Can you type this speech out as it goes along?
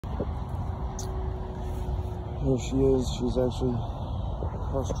Here she is. She's actually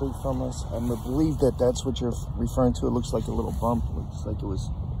across the street from us. I believe that that's what you're referring to. It looks like a little bump. It looks like it was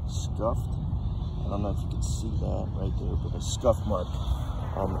scuffed. I don't know if you can see that right there, but a scuff mark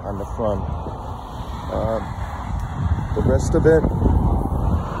on the front. The rest of it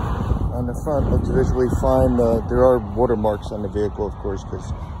on the front looks visually fine. There are watermarks on the vehicle, of course,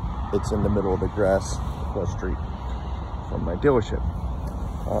 because it's in the middle of the grass across the street from my dealership.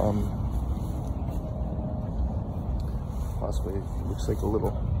 Possibly it looks like a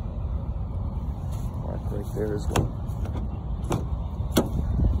little mark right there as well.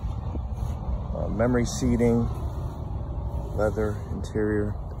 Memory seating, leather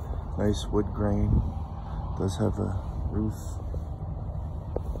interior, nice wood grain. Does have a roof,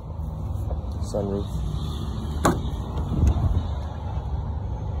 sunroof.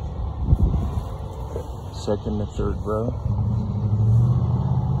 Second and third row.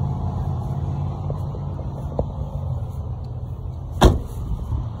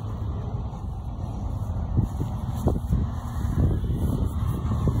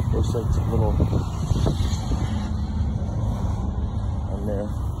 Looks like it's a little on there.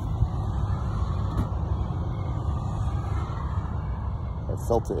 I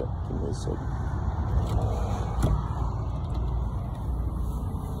felt it. Give me a second.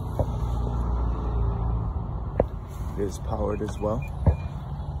 It is powered as well.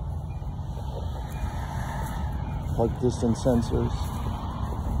 Plug distance sensors.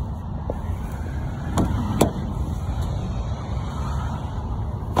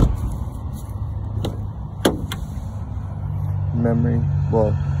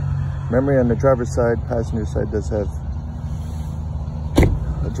 Memory on the driver's side. Passenger side does have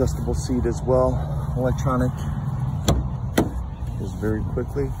adjustable seat as well. Electronic is very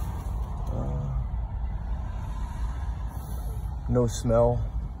quickly. No smell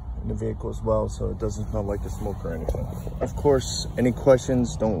in the vehicle as well, so it doesn't smell like a smoke or anything. Of course, any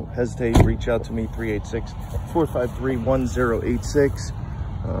questions, don't hesitate, reach out to me, 386-453-1086.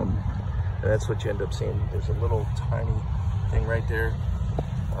 That's what you end up seeing. There's a little tiny thing right there.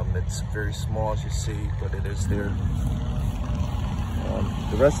 It's very small, as you see, but it is there.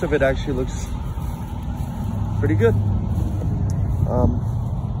 The rest of it actually looks pretty good.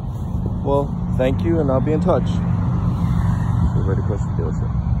 Well, thank you, and I'll be in touch. We're ready to close the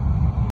dealership.